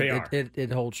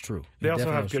 It holds true. They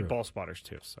also have good ball spotters,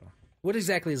 too. So. What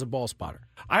exactly is a ball spotter?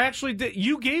 I actually did.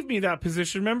 You gave me that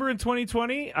position. Remember in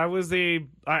 2020, I was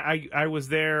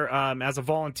there as a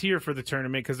volunteer for the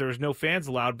tournament because there was no fans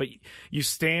allowed. But you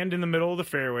stand in the middle of the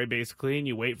fairway basically, and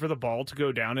you wait for the ball to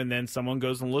go down, and then someone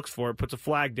goes and looks for it, puts a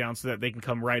flag down so that they can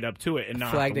come right up to it and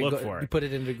not have to look for it. You put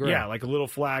it in the ground. Yeah, like a little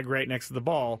flag right next to the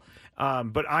ball.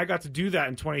 But I got to do that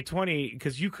in 2020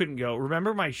 because you couldn't go.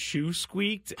 Remember my shoe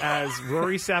squeaked as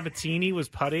Rory Sabatini was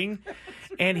putting?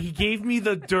 And he gave me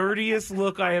the dirtiest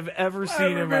look I have ever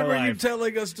seen in my life. I remember you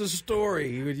telling us the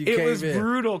story when you came in. It was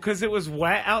brutal because it was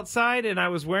wet outside, and I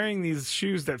was wearing these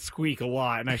shoes that squeak a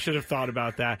lot, and I should have thought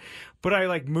about that. But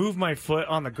I moved my foot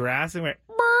on the grass and went,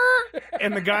 "Brr!"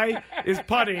 And the guy is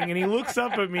putting, and he looks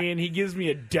up at me, and he gives me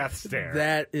a death stare.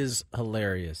 That is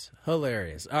hilarious.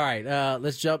 Hilarious. All right,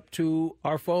 let's jump to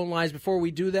our phone lines. Before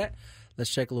we do that, let's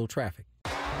check a little traffic.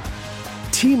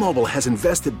 T-Mobile has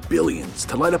invested billions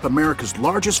to light up America's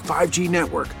largest 5G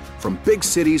network, from big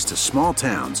cities to small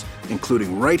towns,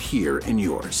 including right here in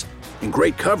yours. And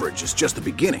great coverage is just the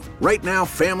beginning. Right now,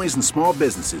 families and small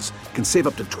businesses can save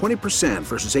up to 20%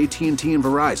 versus AT&T and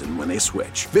Verizon when they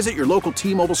switch. Visit your local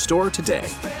T-Mobile store today.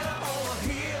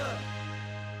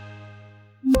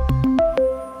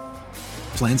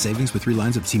 Plan savings with 3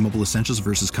 lines of T-Mobile Essentials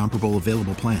versus comparable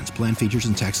available plans. Plan features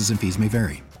and taxes and fees may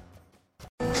vary.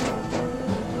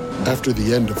 After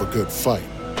the end of a good fight,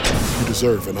 you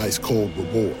deserve an ice-cold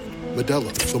reward.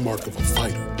 Modelo is the mark of a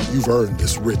fighter. You've earned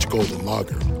this rich golden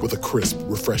lager with a crisp,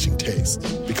 refreshing taste.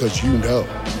 Because you know,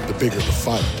 the bigger the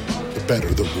fight, the better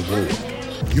the reward.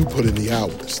 You put in the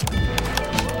hours,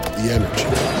 the energy,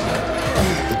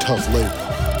 the tough labor.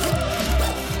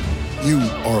 You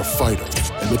are a fighter,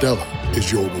 and Modelo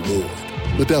is your reward.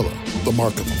 Modelo, the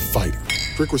mark of a fighter.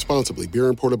 Drink responsibly. Beer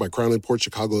imported by Crown Imports,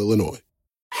 Chicago, Illinois.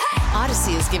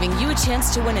 Odyssey is giving you a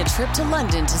chance to win a trip to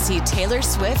London to see Taylor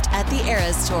Swift at the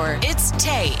Eras Tour. It's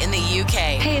Tay in the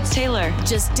UK. Hey, it's Taylor.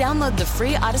 Just download the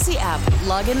free Odyssey app,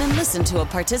 log in and listen to a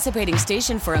participating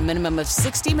station for a minimum of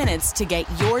 60 minutes to get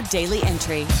your daily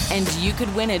entry. And you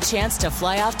could win a chance to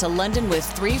fly off to London with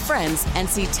 3 friends and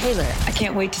see Taylor. I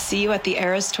can't wait to see you at the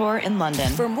Eras Tour in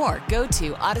London. For more, go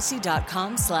to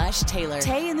odyssey.com/Taylor.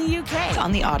 Tay in the UK. It's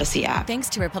on the Odyssey app. Thanks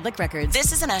to Republic Records.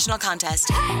 This is a national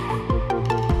contest.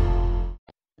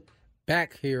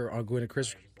 Back here on Gwynn and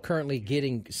Chris, currently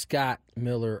getting Scott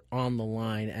Miller on the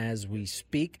line as we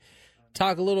speak.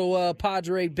 Talk a little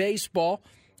Padre baseball.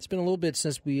 It's been a little bit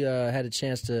since we had a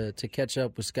chance to catch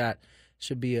up with Scott.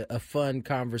 Should be a fun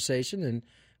conversation. And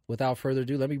without further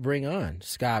ado, let me bring on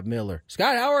Scott Miller.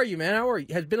 Scott, how are you, man? How are you?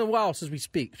 It's been a while since we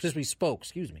spoke.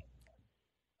 Excuse me.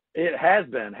 It has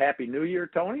been. Happy New Year,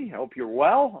 Tony. I hope you're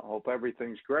well. I hope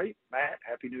everything's great. Matt,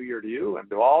 Happy New Year to you and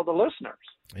to all the listeners.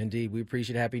 Indeed. We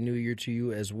appreciate Happy New Year to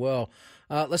you as well.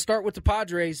 Let's start with the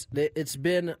Padres. It's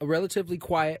been relatively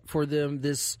quiet for them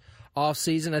this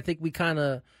offseason. I think we kind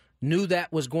of knew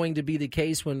that was going to be the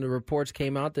case when the reports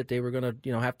came out that they were going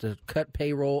to have to cut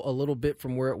payroll a little bit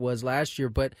from where it was last year.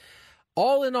 But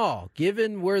all in all,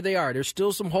 given where they are, there's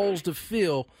still some holes to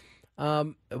fill.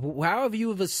 How have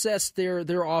you assessed their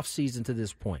offseason to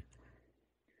this point?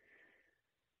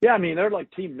 Yeah, I mean, they're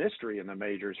like team mystery in the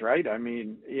majors, right? I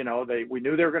mean, we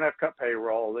knew they were going to have to cut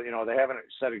payroll. They haven't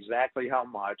said exactly how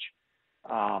much.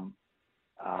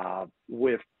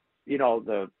 With,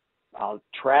 the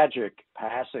tragic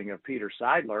passing of Peter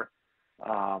Seidler,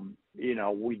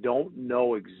 we don't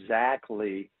know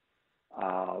exactly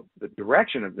the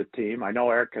direction of the team. I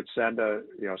know Eric Katsenda,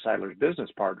 Seidler's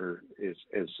business partner, is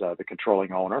the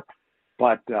controlling owner,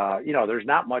 but there's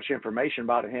not much information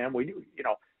about him.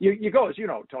 You go, as you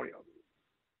know, Tony,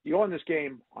 you own this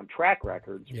game on track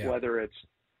records, whether it's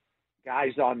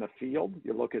guys on the field,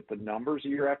 you look at the numbers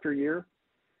year after year,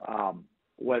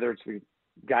 whether it's the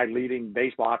guy leading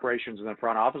baseball operations in the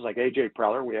front office, like A.J.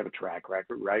 Preller, we have a track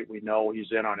record, right? We know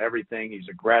he's in on everything. He's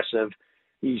aggressive.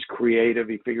 He's creative.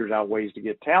 He figures out ways to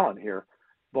get talent here.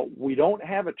 But we don't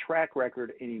have a track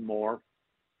record anymore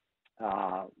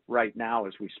right now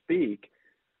as we speak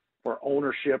for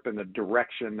ownership and the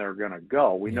direction they're going to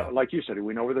go. We know, like you said,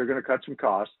 we know where they're going to cut some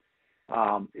costs.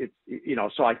 So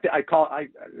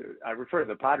I refer to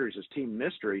the Padres as team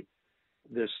mystery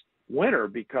this winter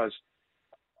because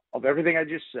of everything I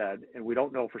just said, and we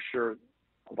don't know for sure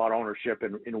about ownership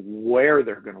and where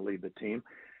they're going to lead the team.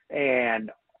 And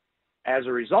as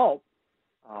a result,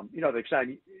 they've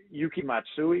signed Yuki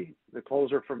Matsui, the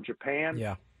closer from Japan,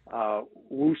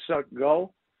 Woo Suk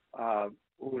Go,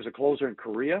 who was a closer in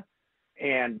Korea.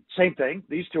 And same thing,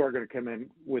 these two are going to come in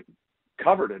with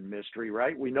covered in mystery,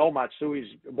 right? We know Matsui's,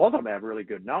 both of them have really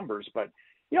good numbers, but,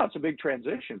 it's a big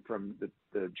transition from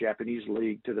the Japanese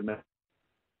league to the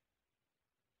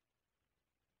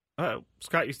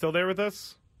Scott, you still there with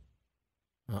us?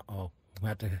 Uh-oh. We'll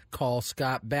have to call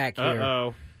Scott back here.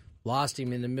 Uh-oh. Lost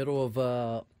him in the middle of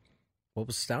what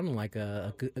was sounding like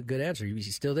a good answer. Is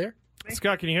he still there?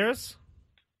 Scott, can you hear us?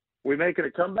 We making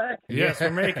a comeback? Yes, we're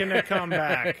making a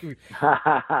comeback.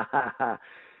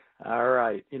 All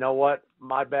right. You know what?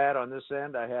 My bad on this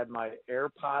end. I had my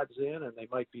AirPods in, and they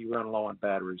might be running low on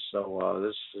batteries. So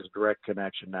this is direct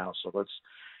connection now. So let's.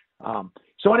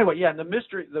 So anyway, and the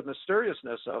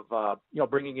mysteriousness of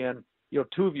bringing in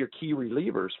two of your key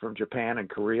relievers from Japan and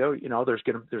Korea.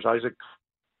 There's always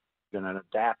an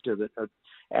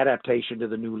adaptation to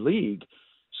the new league.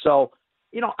 So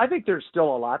I think there's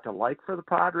still a lot to like for the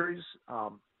Padres.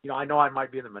 I know I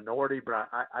might be in the minority, but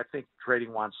I think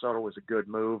trading Juan Soto was a good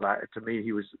move. To me,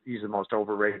 he's the most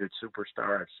overrated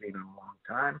superstar I've seen in a long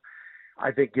time.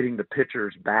 I think getting the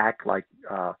pitchers back like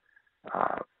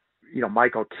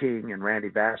Michael King and Randy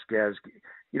Vasquez,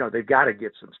 they've got to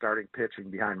get some starting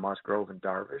pitching behind Musgrove and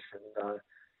Darvish. And,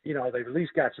 they've at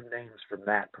least got some names from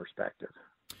that perspective.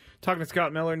 Talking to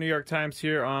Scott Miller, New York Times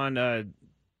here on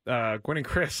Gwynn and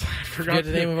Chris. I forgot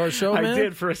the name of our show, man? I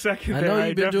did for a second. I know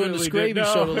you've been doing the Scraby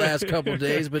show the last couple of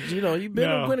days, but you've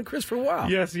been on Gwynn and Chris for a while.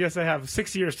 Yes, I have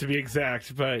 6 years to be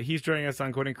exact. But he's joining us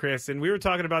on Gwynn and Chris, and we were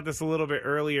talking about this a little bit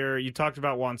earlier. You talked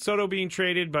about Juan Soto being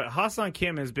traded, but Ha-Seong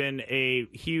Kim has been a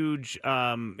huge.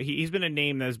 He's been a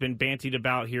name that has been bantied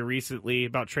about here recently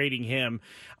about trading him.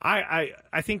 I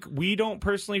think we don't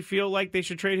personally feel like they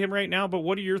should trade him right now. But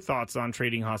what are your thoughts on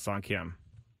trading Ha-Seong Kim?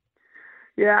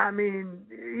 Yeah, I mean,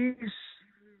 he's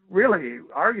really,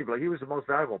 arguably, he was the most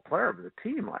valuable player of the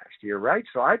team last year, right?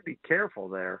 So I'd be careful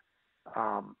there.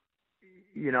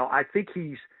 I think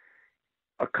he's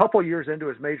a couple years into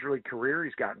his major league career,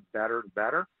 he's gotten better and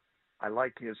better. I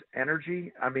like his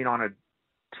energy. I mean, on a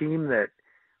team that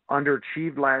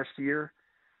underachieved last year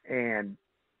and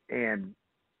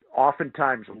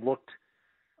oftentimes looked,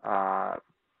 like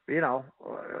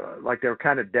they were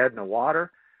kind of dead in the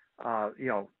water,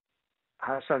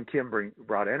 Ha-Seong Kim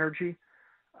brought energy.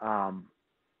 I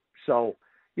know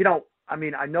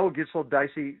it gets a little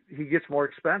dicey. He gets more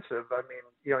expensive. I mean,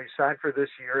 he signed for this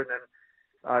year, and then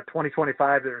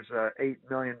 2025 there's a $8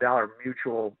 million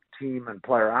mutual team and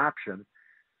player option.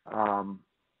 $8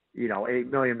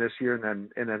 million this year, and then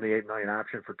the $8 million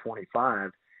option for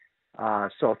 25.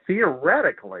 So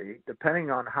theoretically,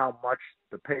 depending on how much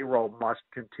the payroll must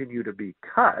continue to be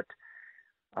cut.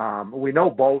 We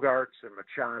know Bogarts and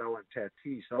Machado and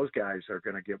Tatis, those guys are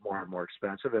going to get more and more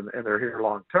expensive, and they're here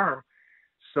long term.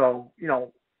 So,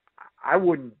 I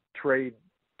wouldn't trade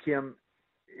Kim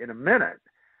in a minute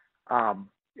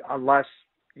unless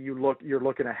you're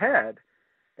looking ahead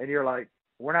and you're like,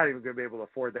 we're not even going to be able to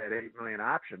afford that $8 million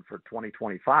option for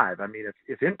 2025. I mean,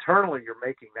 if internally you're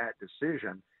making that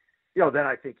decision, then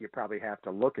I think you probably have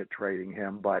to look at trading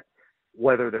him. But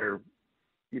whether they're,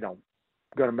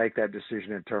 going to make that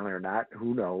decision internally or not,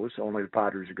 who knows? Only the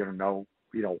Padres are going to know,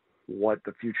 what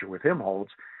the future with him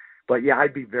holds. But yeah,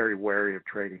 I'd be very wary of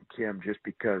trading Kim just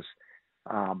because,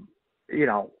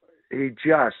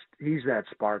 he's that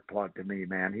spark plug to me,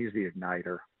 man. He's the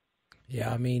igniter.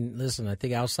 Yeah, I mean, listen, I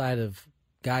think outside of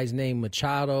guys named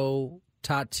Machado,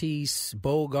 Tatis,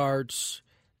 Bogarts,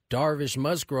 Darvish,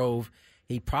 Musgrove,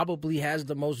 he probably has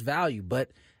the most value.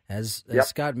 But as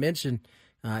Scott mentioned,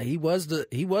 he was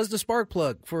the spark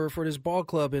plug for this ball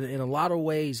club in a lot of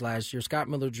ways last year. Scott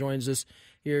Miller joins us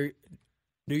here,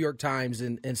 New York Times.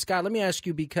 And Scott, let me ask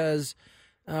you, because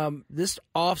this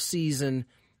offseason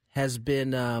has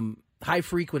been high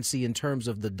frequency in terms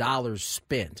of the dollars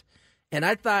spent. And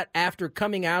I thought after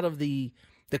coming out of the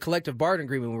the collective bargaining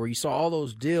agreement where you saw all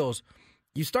those deals,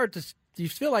 you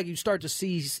feel like you start to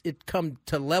see it come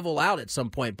to level out at some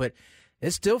point, but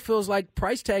it still feels like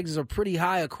price tags are pretty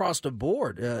high across the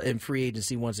board in free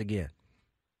agency once again.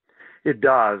 It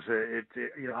does. I've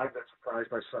been surprised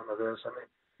by some of this. I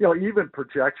mean, even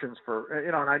projections for,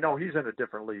 and I know he's in a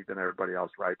different league than everybody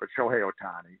else, right? But Shohei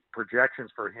Ohtani,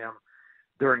 projections for him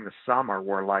during the summer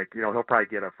were like, he'll probably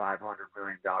get a $500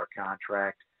 million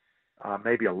contract,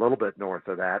 maybe a little bit north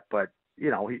of that. But,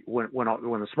 when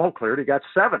the smoke cleared, he got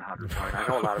 $700 million. I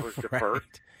know a lot of it was deferred.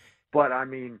 Right. But, I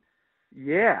mean,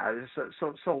 yeah.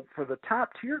 So for the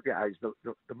top tier guys,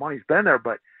 the money's been there.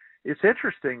 But it's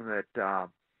interesting that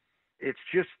it's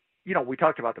just, we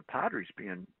talked about the Padres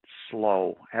being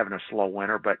slow, having a slow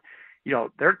winter, but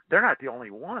they're not the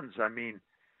only ones. I mean,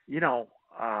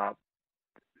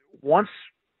 once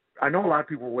I know a lot of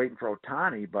people were waiting for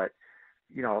Ohtani, but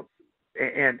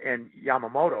and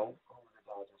Yamamoto,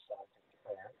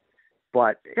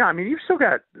 but I mean, you've still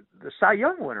got the Cy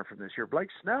Young winner from this year. Blake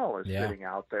Snell is sitting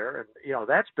out there, and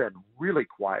that's been really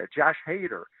quiet. Josh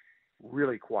Hader,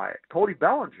 really quiet. Cody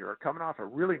Bellinger coming off a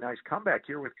really nice comeback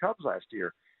here with Cubs last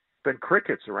year. Been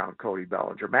crickets around Cody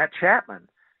Bellinger. Matt Chapman,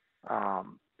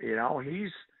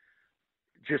 he's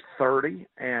just 30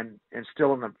 and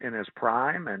still in his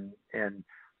prime, and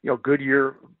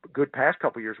good past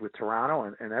couple years with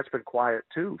Toronto, and that's been quiet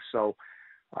too. So,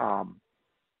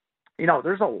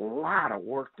 there's a lot of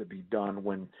work to be done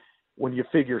when you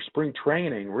figure spring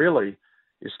training really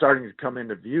is starting to come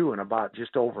into view in about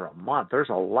just over a month. There's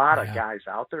a lot of guys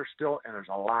out there still, and there's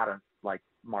a lot of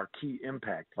marquee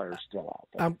impact players still out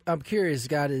there. I'm curious,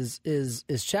 Scott, is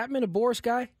Chapman a Boris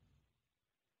guy?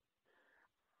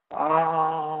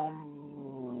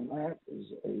 That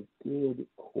is a good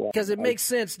question. Because it makes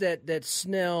sense that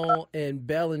Snell and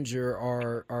Bellinger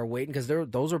are waiting, because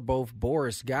those are both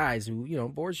Boris guys who,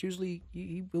 Boris usually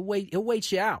he'll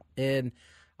wait you out. And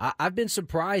I've been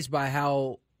surprised by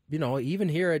how, even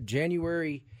here at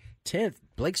January 10th,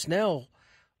 Blake Snell,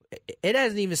 it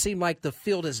hasn't even seemed like the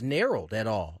field is narrowed at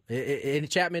all. In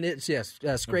Chapman, it's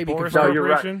Scraby. No, you're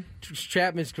right.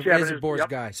 Chapman is a Boris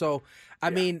guy. So,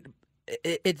 I mean,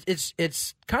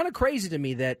 it's kind of crazy to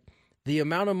me that the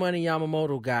amount of money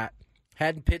Yamamoto got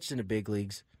hadn't pitched in the big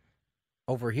leagues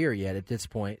over here yet at this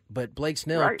point. But Blake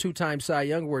Snell, two-time Cy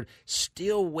Young Award,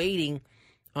 still waiting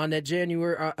on that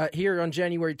here on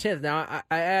January 10th. Now,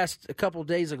 I asked a couple of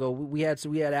days ago, we had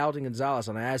Alden Gonzalez,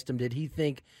 and I asked him, did he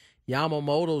think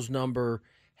Yamamoto's number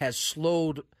has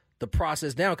slowed the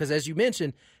process down? Because as you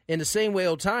mentioned, in the same way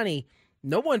Ohtani,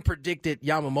 no one predicted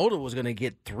Yamamoto was going to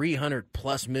get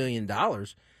 $300+ million.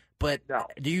 But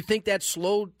do you think that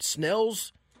slowed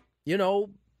Snell's,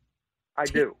 I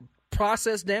do.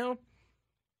 process down?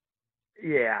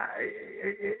 Yeah,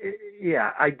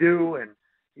 I do. And,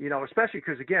 especially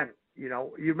because, again,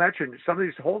 you mentioned some of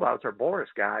these holdouts are Boris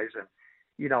guys, and,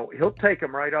 he'll take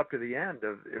them right up to the end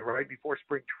right before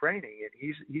spring training,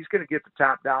 and he's going to get the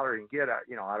top dollar he can get,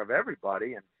 out of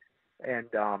everybody. And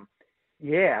I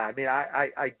mean,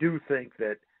 I do think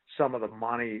that some of the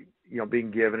money, being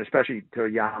given, especially to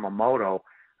Yamamoto,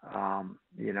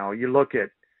 you look at,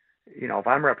 if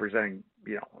I'm representing,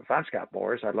 if I'm Scott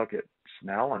Boras, I look at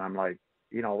Snell and I'm like,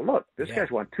 look, this guy's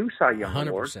won 2 Cy Young 100%.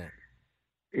 Awards.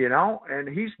 And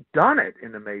he's done it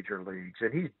in the major leagues,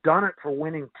 and he's done it for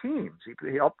winning teams.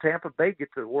 He helped Tampa Bay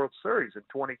get to the World Series in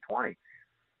 2020.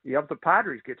 He helped the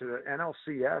Padres get to the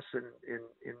NLCS in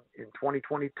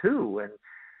 2022. And,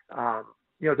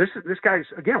 this guy's,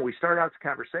 again, we started out the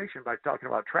conversation by talking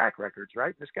about track records,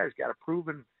 right? This guy's got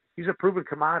he's a proven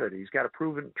commodity. He's got a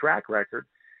proven track record.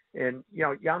 And,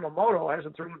 Yamamoto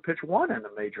hasn't thrown a pitch one in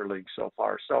the major league so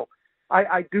far. So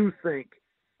I do think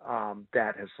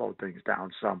that has slowed things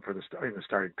down some in the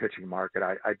starting pitching market.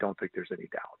 I don't think there's any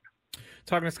doubt.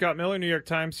 Talking to Scott Miller, New York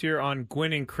Times, here on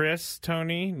Gwynn and Chris.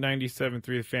 Tony, 97.3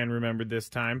 The Fan remembered this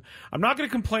time. I'm not going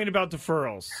to complain about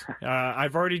deferrals.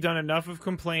 I've already done enough of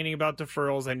complaining about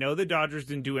deferrals. I know the Dodgers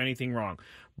didn't do anything wrong.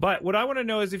 But what I want to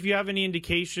know is if you have any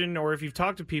indication, or if you've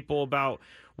talked to people about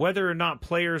whether or not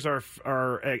players are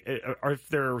if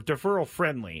they're deferral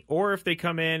friendly, or if they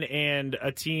come in and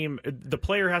the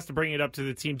player has to bring it up to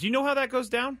the team. Do you know how that goes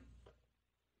down?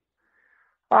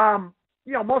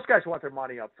 Most guys want their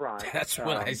money up front. That's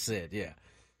what I said, yeah.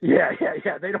 Yeah.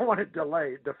 They don't want it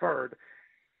deferred.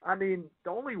 I mean,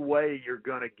 the only way you're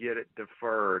going to get it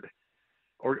deferred,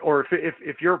 or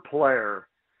if you're a player,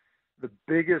 the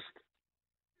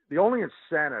only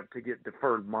incentive to get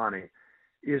deferred money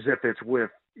is if it's with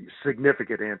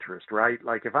significant interest, right?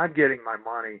 Like if I'm getting my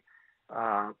money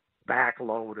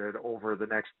backloaded over the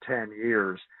next 10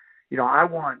 years, I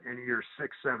want in years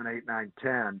 6, 7, 8, 9,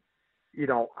 10,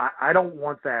 I don't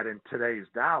want that in today's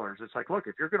dollars. It's like, look,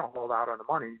 if you're going to hold out on the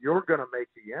money, you're going to make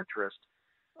the interest.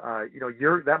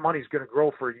 That money's going to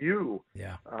grow for you,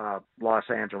 Los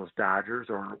Angeles Dodgers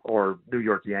or New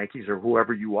York Yankees or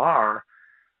whoever you are.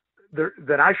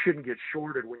 Then I shouldn't get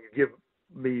shorted when you give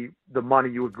me the money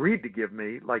you agreed to give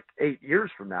me like 8 years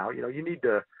from now. You need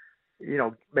to,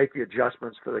 make the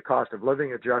adjustments for the cost of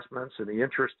living adjustments and the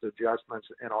interest adjustments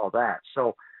and all that.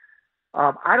 So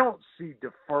I don't see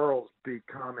deferrals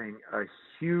becoming a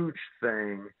huge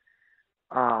thing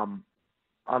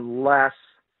unless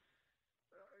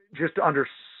just under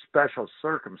special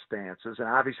circumstances. And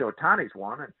obviously Ohtani's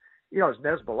one. And, as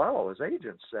Nez Balelo, his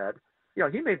agent, said,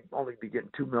 he may only be getting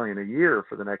 $2 million a year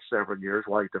for the next several years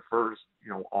while he defers,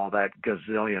 all that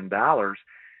gazillion dollars.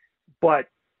 But,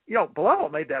 Balelo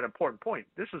made that important point.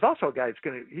 This is also a guy he's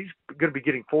going to be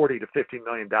getting $40 to $50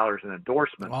 million in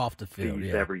endorsements off the field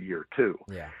fees every year too.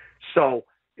 Yeah. So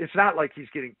it's not like he's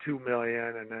getting $2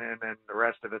 million and then the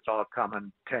rest of it's all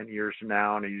coming 10 years from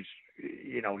now and he's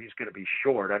going to be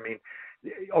short. I mean,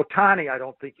 Ohtani, I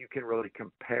don't think you can really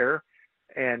compare.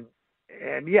 And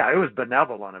yeah, it was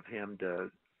benevolent of him to,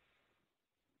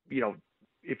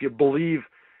 if you believe,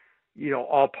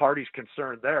 all parties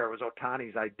concerned there, it was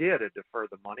Ohtani's idea to defer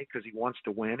the money because he wants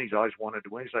to win. He's always wanted to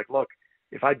win. He's like, look,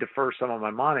 if I defer some of my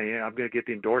money, I'm going to get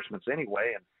the endorsements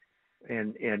anyway.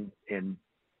 And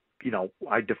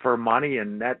I defer money,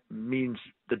 and that means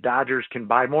the Dodgers can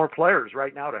buy more players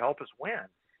right now to help us win.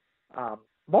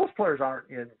 Most players aren't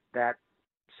in that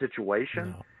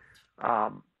situation.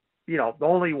 No. The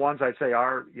only ones I'd say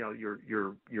are,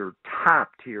 your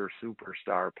top tier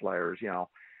superstar players,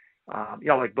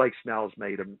 like Blake Snell's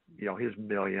made him, his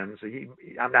millions.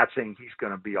 I'm not saying he's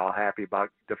going to be all happy about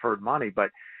deferred money, but,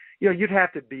 you'd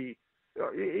have to be,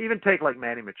 even take like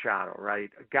Manny Machado, right?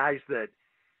 Guys that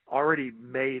already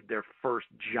made their first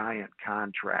giant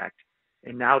contract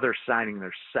and now they're signing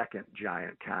their second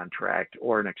giant contract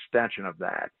or an extension of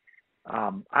that.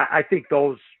 I think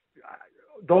those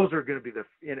are going to be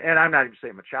and I'm not even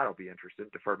saying Machado will be interested in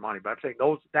deferred money, but I'm saying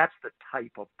that's the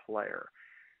type of player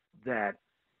that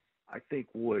I think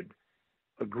would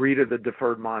agree to the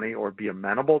deferred money or be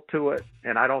amenable to it.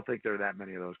 And I don't think there are that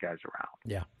many of those guys around.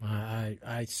 Yeah,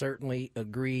 I certainly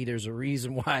agree. There's a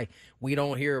reason why we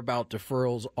don't hear about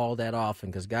deferrals all that often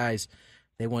because guys,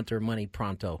 they want their money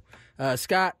pronto.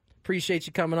 Scott, appreciate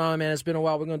you coming on, man. It's been a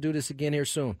while. We're going to do this again here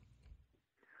soon.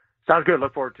 Sounds good.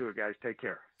 Look forward to it, guys. Take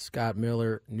care. Scott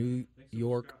Miller, New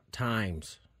York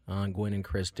Times on Gwynn and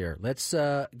Chris there. Let's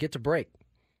get to break.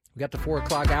 We got the 4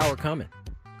 o'clock hour coming.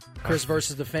 Chris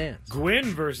versus the fans.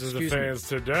 Gwynn versus the fans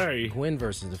today. Gwynn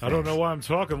versus the fans. I don't know why I'm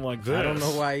talking like this. I don't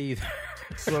know why either.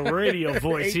 It's the radio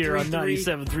voice here on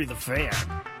 97.3 The Fan.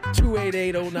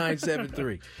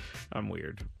 288-0973. I'm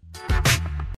weird.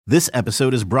 This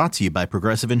episode is brought to you by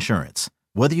Progressive Insurance.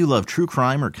 Whether you love true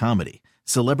crime or comedy,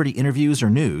 celebrity interviews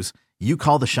or news, you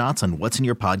call the shots on what's in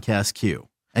your podcast queue.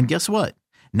 And guess what?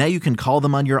 Now you can call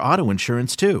them on your auto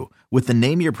insurance too with the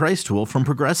Name Your Price tool from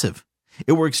Progressive.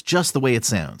 It works just the way it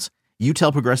sounds. You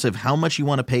tell Progressive how much you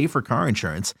want to pay for car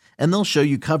insurance, and they'll show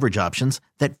you coverage options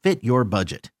that fit your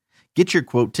budget. Get your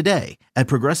quote today at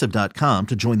Progressive.com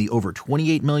to join the over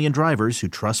 28 million drivers who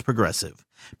trust Progressive.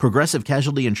 Progressive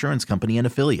Casualty Insurance Company and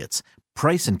Affiliates.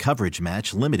 Price and coverage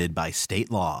match limited by state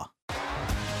law.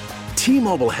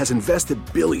 T-Mobile has invested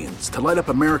billions to light up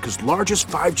America's largest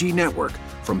 5G network,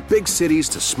 from big cities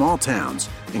to small towns,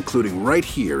 including right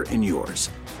here in yours.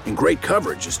 And great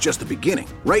coverage is just the beginning.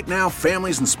 Right now,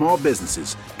 families and small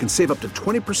businesses can save up to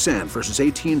 20% versus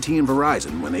AT&T and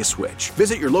Verizon when they switch.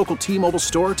 Visit your local T-Mobile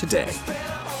store today.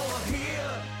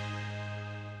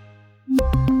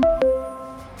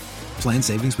 Plan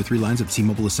savings with 3 lines of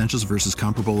T-Mobile Essentials versus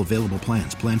comparable available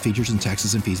plans. Plan features and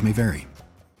taxes and fees may vary.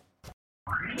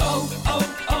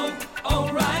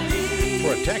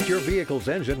 Protect your vehicle's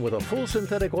engine with a full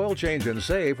synthetic oil change and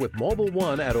save with Mobil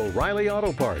 1 at O'Reilly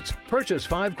Auto Parts. Purchase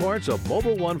 5 quarts of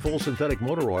Mobil 1 full synthetic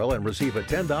motor oil and receive a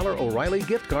 $10 O'Reilly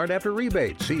gift card after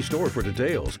rebate. See store for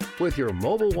details. With your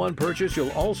Mobil 1 purchase,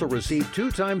 you'll also receive 2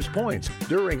 times points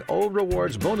during O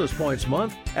Rewards Bonus Points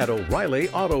Month at O'Reilly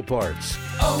Auto Parts.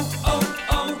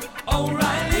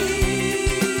 O'Reilly.